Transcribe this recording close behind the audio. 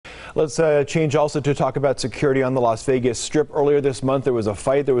Let's change also to talk about security on the Las Vegas Strip. Earlier this month, there was a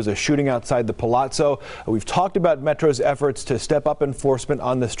fight. There was a shooting outside the Palazzo. We've talked about Metro's efforts to step up enforcement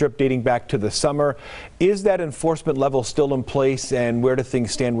on the Strip dating back to the summer. Is that enforcement level still in place, and where do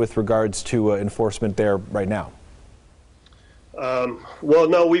things stand with regards to enforcement there right now? Well,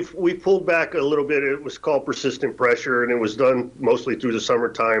 no, we pulled back a little bit. It was called persistent pressure, and it was done mostly through the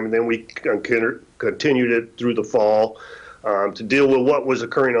summertime, and then we continued it through the fall to deal with what was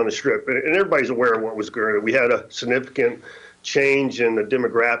occurring on the Strip. And everybody's aware of what was occurring. We had a significant change in the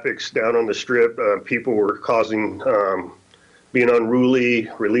demographics down on the Strip. People were being unruly,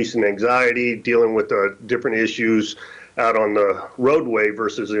 releasing anxiety, dealing with different issues out on the roadway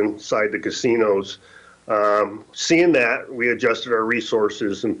versus inside the casinos. Seeing that, we adjusted our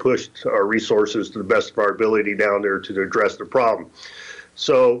resources and pushed our resources to the best of our ability down there to address the problem.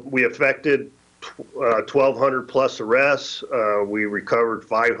 So we effected 1,200 plus arrests. We recovered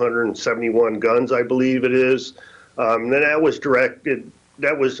 571 guns, I believe it is. And then that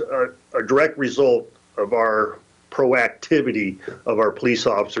was a direct result of our proactivity of our police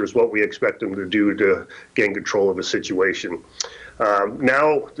officers, what we expect them to do to gain control of a situation.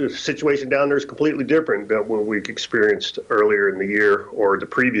 Now the situation down there is completely different than what we experienced earlier in the year or the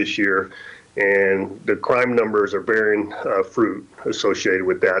previous year, and the crime numbers are bearing fruit associated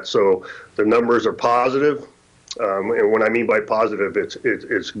with that. So the numbers are positive, and what I mean by positive,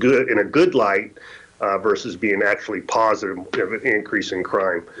 it's good in a good light versus being actually positive of an increase in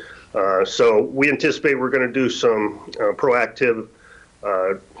crime. So we anticipate we're going to do some proactive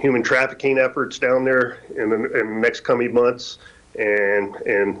human trafficking efforts down there in the next coming months. And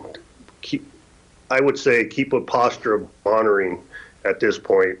I would say keep a posture of monitoring at this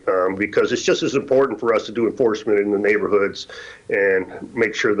point, because it's just as important for us to do enforcement in the neighborhoods and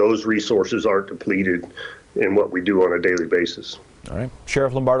make sure those resources aren't depleted in what we do on a daily basis. All right.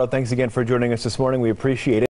 Sheriff Lombardo, thanks again for joining us this morning. We appreciate it.